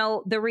is,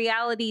 the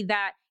reality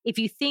that if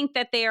you think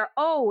that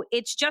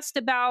it's just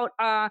about,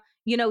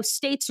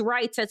 states'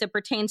 rights as it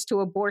pertains to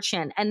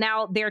abortion, and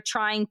now they're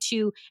trying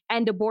to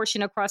end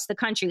abortion across the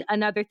country.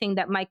 Another thing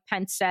that Mike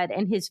Pence said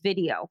in his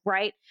video,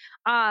 right?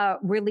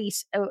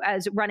 Release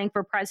as running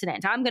for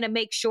president. I'm going to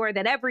make sure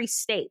that every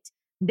state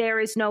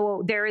there is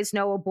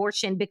no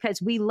abortion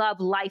because we love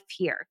life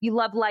here. You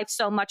love life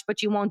so much,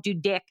 but you won't do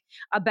dick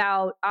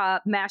about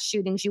mass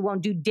shootings. You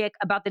won't do dick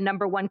about the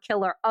number one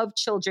killer of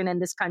children in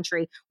this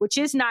country, which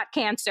is not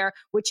cancer,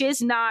 which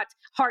is not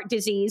heart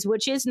disease,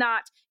 which is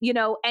not,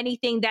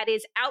 anything that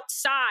is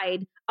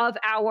outside of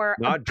our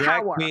not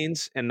power. drag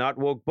queens and not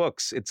woke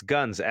books. It's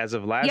guns. As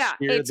of last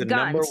year, the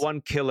guns. number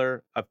one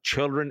killer of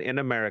children in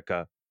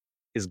America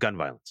is gun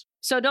violence.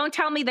 So don't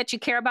tell me that you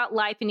care about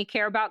life and you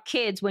care about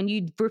kids when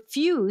you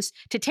refuse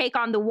to take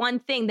on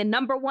the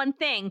number one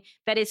thing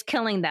that is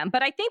killing them.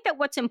 But I think that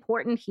what's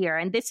important here,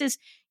 and this is,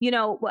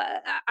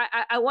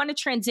 I want to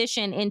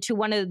transition into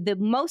one of the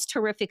most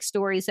horrific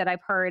stories that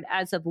I've heard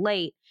as of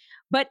late.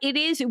 But it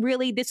is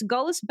really, this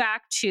goes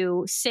back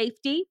to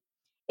safety.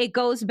 It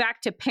goes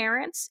back to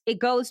parents. It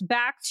goes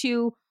back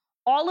to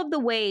all of the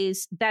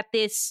ways that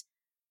this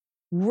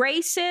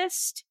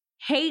racist,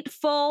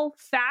 hateful,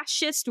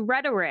 fascist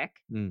rhetoric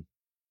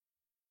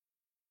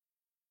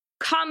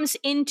comes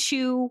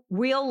into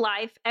real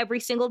life every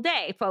single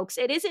day, folks.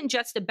 It isn't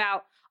just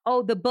about,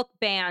 the book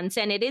bans,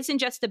 and it isn't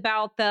just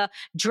about the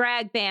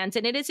drag bans,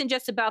 and it isn't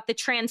just about the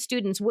trans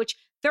students, which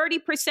only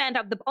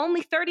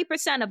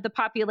 30% of the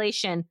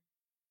population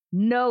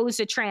knows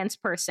a trans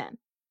person.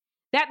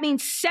 That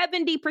means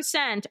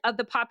 70% of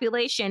the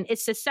population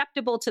is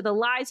susceptible to the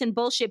lies and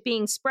bullshit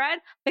being spread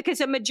because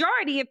a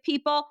majority of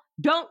people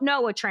don't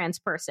know a trans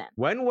person.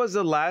 When was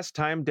the last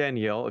time,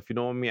 Danielle, if you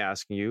don't mind me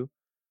asking you,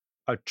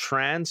 I'm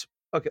going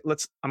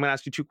to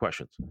ask you two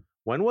questions.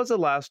 When was the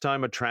last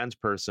time a trans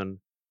person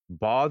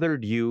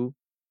bothered you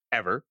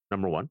ever,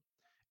 number one?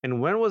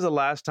 And when was the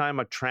last time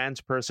a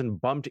trans person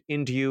bumped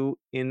into you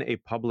in a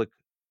public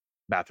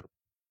bathroom?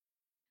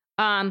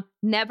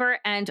 Never.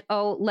 And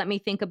let me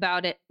think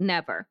about it.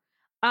 Never.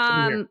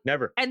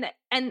 Never.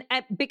 And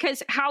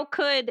because how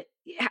could,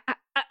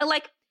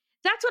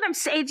 that's what I'm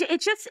saying.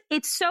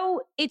 It's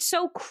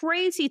so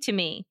crazy to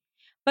me.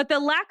 But the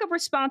lack of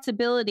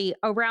responsibility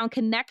around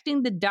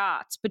connecting the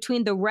dots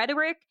between the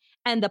rhetoric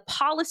and the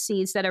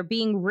policies that are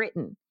being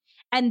written,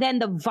 and then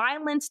the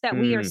violence that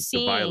we are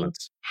seeing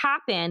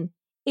happen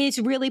is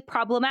really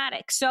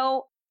problematic.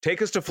 So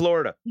take us to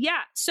Florida.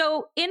 Yeah.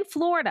 So in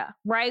Florida,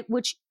 right,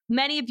 which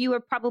many of you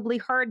have probably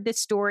heard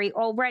this story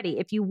already.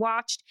 If you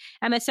watched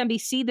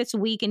MSNBC this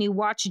week and you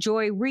watched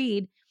Joy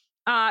Reid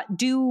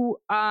do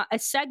a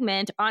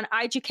segment on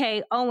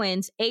AJ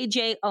Owens,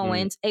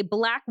 a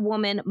Black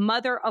woman,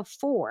 mother of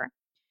 4,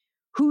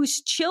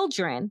 whose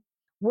children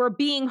were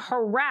being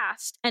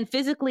harassed and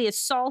physically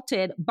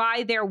assaulted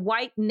by their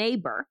white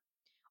neighbor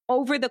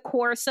over the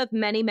course of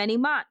many, many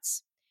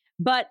months.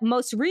 But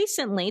most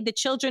recently, the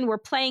children were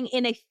playing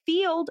in a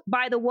field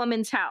by the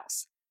woman's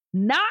house,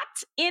 not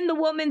in the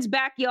woman's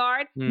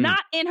backyard,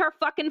 not in her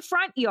fucking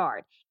front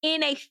yard,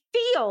 in a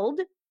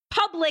field,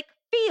 public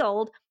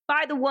field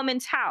by the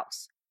woman's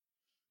house.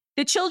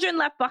 The children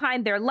left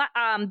behind their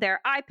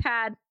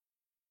iPad.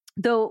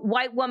 The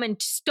white woman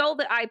stole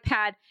the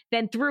iPad,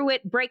 then threw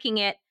it, breaking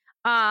it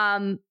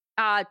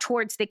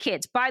towards the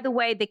kids. By the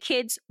way, the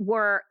kids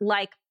were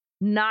like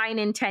 9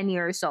 and 10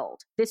 years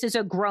old. This is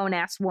a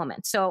grown-ass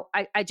woman. So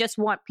I just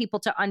want people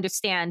to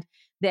understand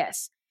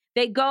this.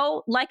 They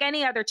go, like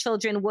any other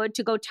children would,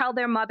 to go tell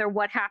their mother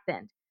what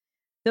happened.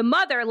 The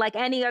mother, like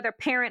any other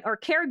parent or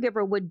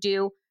caregiver would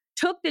do,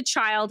 took the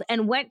child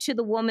and went to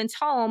the woman's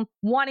home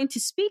wanting to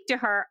speak to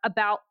her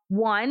about,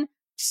 one,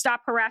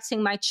 stop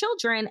harassing my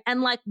children,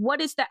 and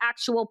what is the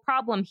actual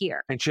problem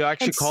here? And she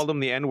actually called them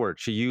the N-word.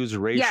 She used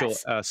racial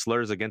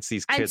slurs against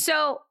these kids. And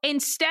so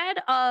instead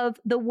of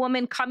the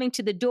woman coming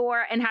to the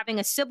door and having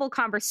a civil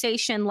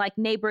conversation like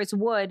neighbors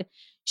would,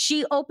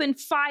 she opened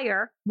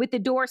fire with the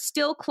door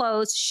still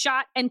closed,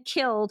 shot and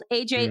killed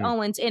AJ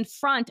Owens in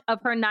front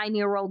of her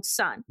 9-year-old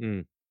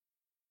son.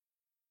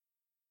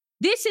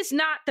 This is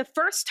not the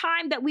first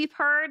time that we've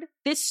heard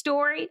this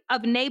story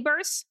of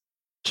neighbors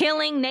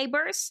killing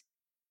neighbors.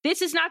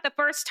 This is not the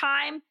first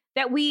time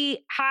that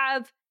we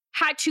have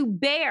had to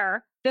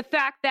bear the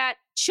fact that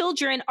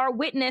children are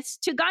witness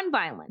to gun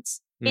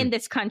violence in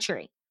this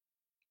country.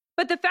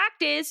 But the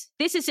fact is,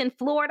 this is in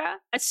Florida,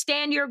 a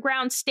stand your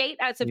ground state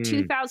as of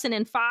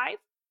 2005.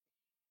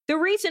 The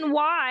reason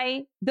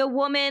why the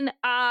woman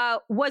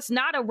was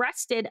not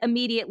arrested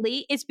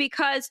immediately is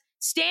because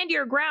stand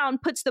your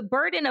ground puts the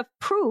burden of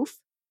proof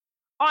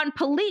on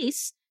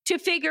police to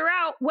figure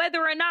out whether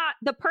or not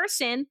the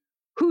person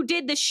who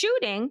did the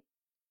shooting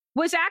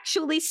was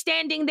actually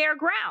standing their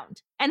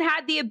ground and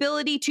had the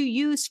ability to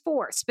use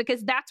force,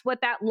 because that's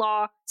what that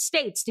law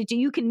states.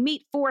 You can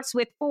meet force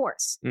with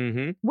force.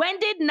 When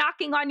did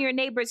knocking on your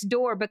neighbor's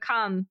door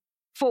become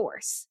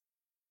force?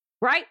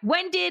 Right?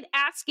 When did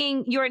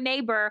asking your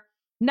neighbor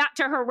not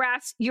to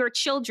harass your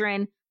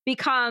children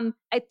become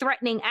a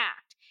threatening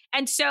act?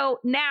 And so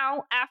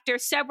now, after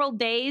several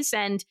days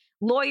and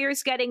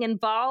lawyers getting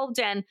involved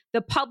and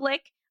the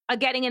public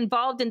getting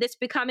involved in this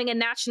becoming a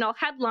national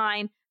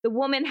headline, the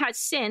woman has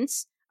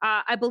since,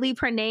 I believe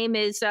her name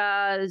is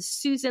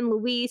Susan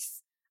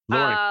Louise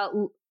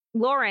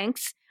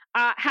Lawrence,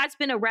 has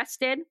been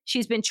arrested.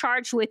 She's been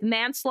charged with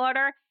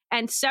manslaughter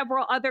and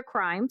several other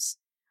crimes.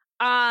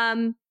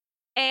 And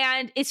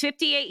is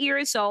 58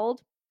 years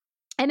old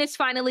and has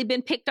finally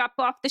been picked up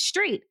off the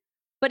street.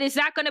 But is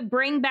that going to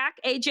bring back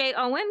A.J.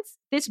 Owens,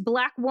 this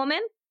Black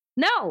woman?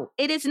 No,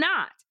 it is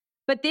not.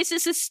 But this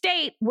is a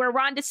state where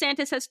Ron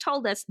DeSantis has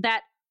told us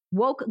that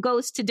woke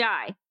goes to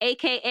die,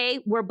 AKA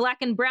where Black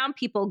and brown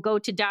people go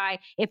to die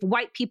if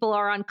white people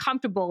are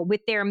uncomfortable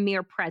with their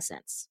mere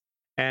presence.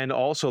 And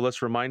also,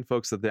 let's remind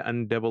folks that the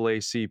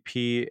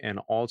NAACP and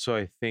also,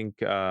 I think,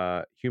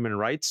 Human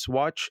Rights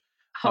Watch,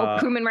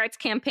 Human Rights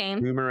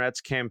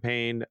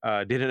Campaign,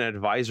 did an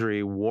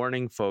advisory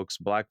warning folks,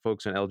 Black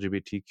folks and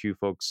LGBTQ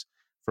folks,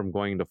 from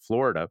going to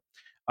Florida.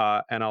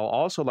 And I'll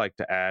also like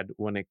to add,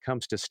 when it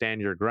comes to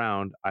stand your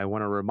ground, I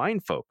want to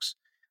remind folks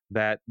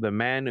that the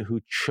man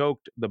who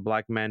choked the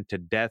Black man to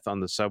death on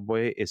the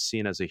subway is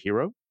seen as a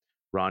hero.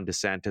 Ron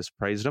DeSantis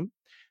praised him.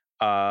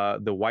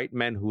 The white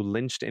men who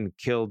lynched and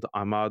killed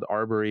Ahmaud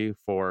Arbery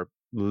for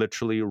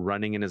literally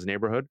running in his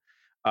neighborhood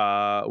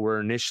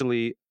were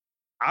initially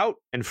out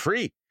and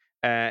free.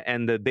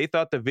 And they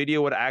thought the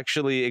video would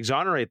actually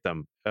exonerate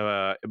them.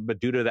 But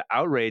due to the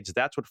outrage,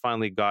 that's what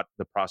finally got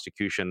the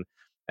prosecution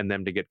and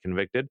them to get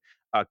convicted.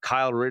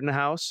 Kyle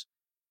Rittenhouse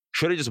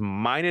should have just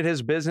minded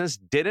his business,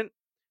 didn't.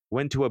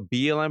 Went to a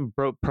BLM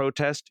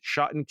protest,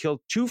 shot and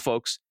killed 2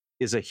 folks,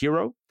 is a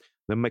hero.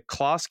 The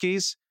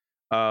McCloskeys,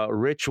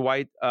 rich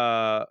white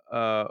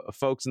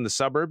folks in the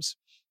suburbs,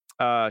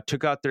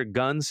 took out their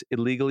guns,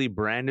 illegally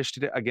brandished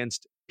it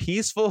against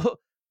peaceful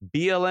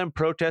BLM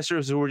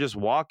protesters who were just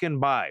walking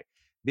by.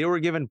 They were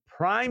given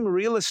prime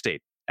real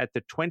estate at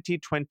the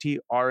 2020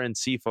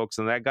 RNC, folks,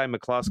 and that guy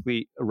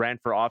McCloskey ran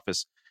for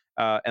office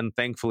and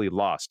thankfully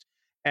lost.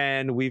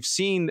 And we've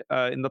seen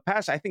in the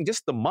past, I think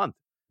just the month,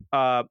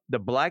 the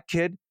Black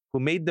kid who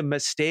made the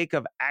mistake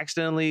of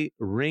accidentally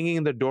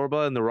ringing the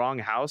doorbell in the wrong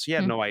house. He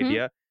had no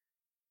idea.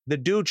 The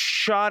dude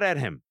shot at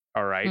him.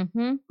 All right.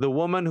 The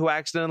woman who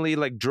accidentally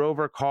drove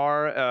her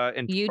car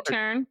and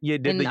U-turn.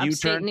 Did in the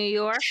upstate U-turn. New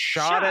York.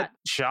 Shot at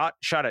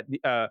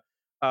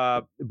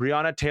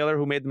Breonna Taylor,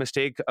 who made the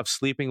mistake of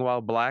sleeping while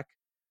Black,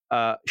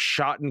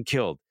 shot and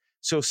killed.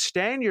 So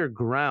stand your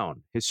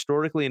ground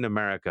historically in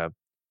America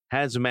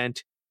has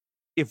meant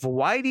if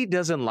Whitey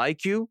doesn't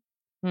like you,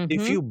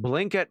 if you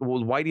blink at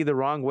Whitey the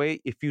wrong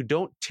way, if you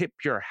don't tip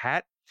your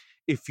hat,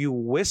 if you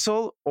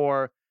whistle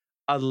or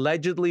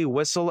allegedly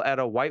whistle at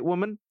a white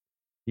woman,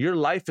 your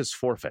life is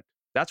forfeit.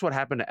 That's what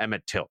happened to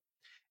Emmett Till.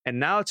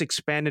 And now it's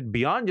expanded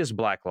beyond just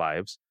Black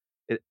lives.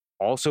 It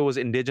also was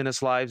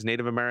Indigenous lives,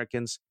 Native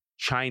Americans,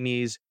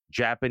 Chinese,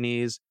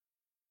 Japanese.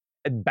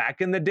 And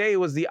back in the day, it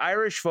was the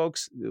Irish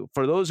folks.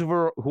 For those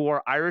who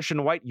are Irish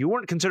and white, you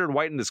weren't considered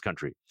white in this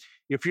country.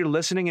 If you're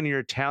listening and you're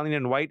Italian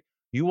and white,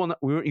 you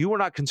were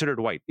not considered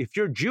white. If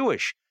you're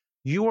Jewish,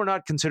 you were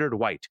not considered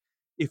white.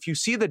 If you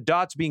see the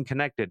dots being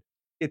connected,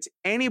 it's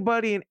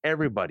anybody and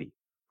everybody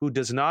who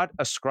does not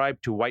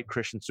ascribe to white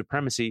Christian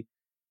supremacy,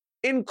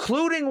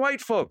 including white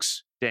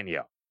folks,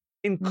 Danielle,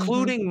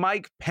 including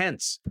Mike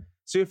Pence.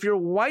 So if you're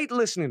white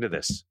listening to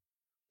this,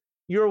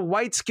 your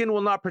white skin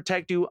will not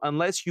protect you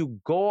unless you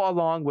go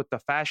along with the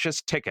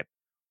fascist ticket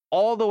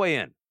all the way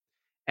in.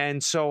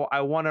 And so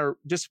I want to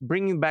just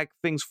bring back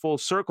things full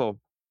circle.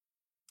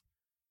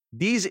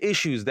 These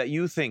issues that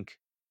you think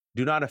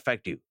do not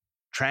affect you,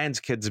 trans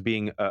kids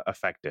being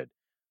affected,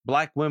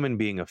 Black women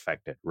being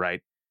affected,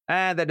 right?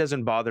 That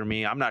doesn't bother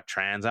me. I'm not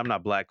trans. I'm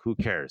not Black. Who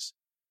cares?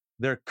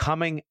 They're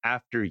coming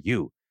after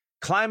you.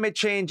 Climate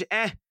change,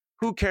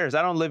 who cares?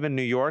 I don't live in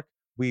New York.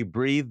 We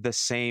breathe the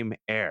same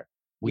air.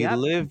 We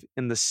live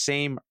in the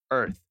same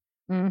earth.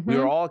 We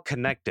are all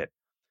connected.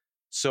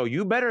 So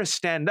you better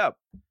stand up,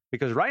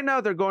 because right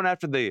now they're going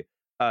after the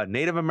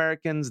Native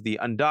Americans, the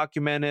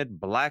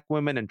undocumented, Black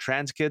women, and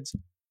trans kids.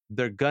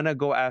 They're going to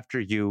go after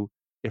you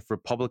if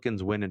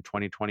Republicans win in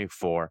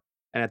 2024.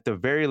 And at the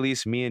very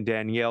least, me and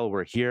Danielle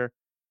were here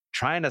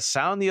trying to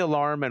sound the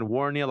alarm and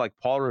warn you like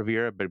Paul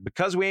Revere. But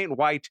because we ain't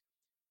white,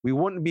 we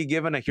wouldn't be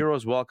given a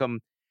hero's welcome.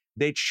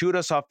 They'd shoot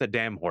us off the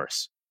damn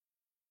horse.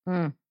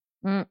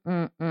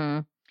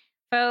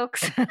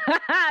 Folks,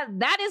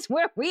 that is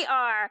where we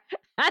are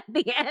at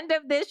the end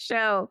of this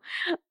show.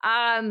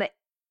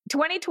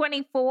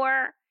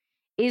 2024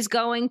 is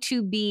going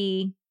to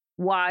be,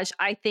 Waj,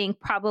 I think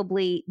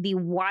probably the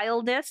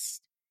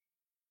wildest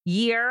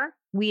year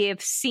we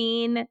have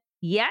seen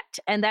yet.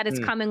 And that is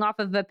coming off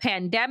of a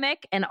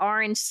pandemic, an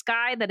orange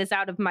sky that is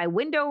out of my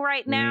window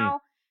right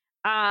now,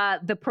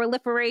 the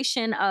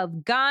proliferation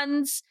of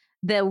guns,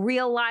 the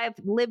real life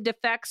lived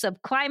effects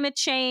of climate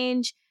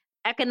change,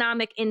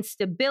 economic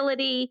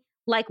instability.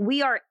 Like,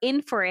 we are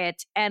in for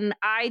it. And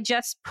I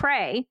just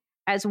pray,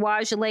 as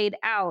Waj laid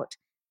out,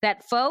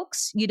 that,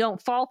 folks, you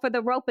don't fall for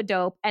the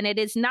rope-a-dope. And it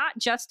is not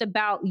just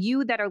about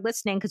you that are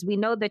listening, because we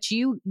know that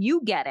you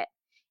get it.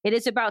 It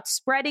is about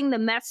spreading the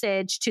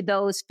message to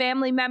those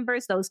family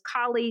members, those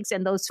colleagues,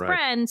 and those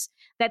friends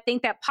that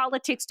think that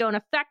politics don't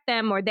affect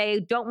them or they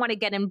don't want to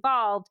get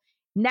involved.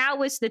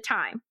 Now is the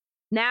time.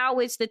 Now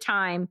is the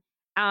time.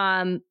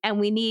 And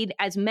we need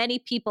as many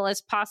people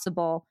as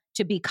possible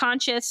to be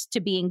conscious,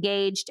 to be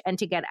engaged, and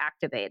to get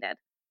activated.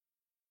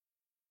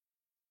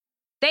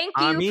 Thank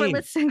you for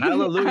listening.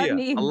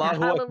 Hallelujah.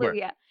 Allahu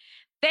Hallelujah. Akbar.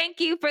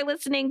 Thank you for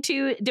listening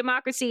to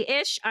Democracy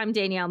Ish. I'm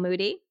Danielle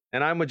Moody.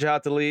 And I'm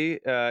Wajahat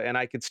Ali, and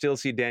I could still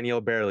see Danielle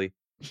barely.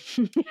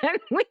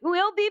 We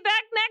will be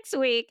back next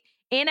week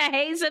in a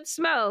haze of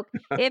smoke,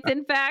 if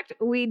in fact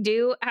we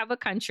do have a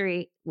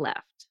country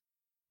left.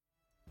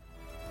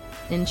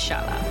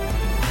 Inshallah.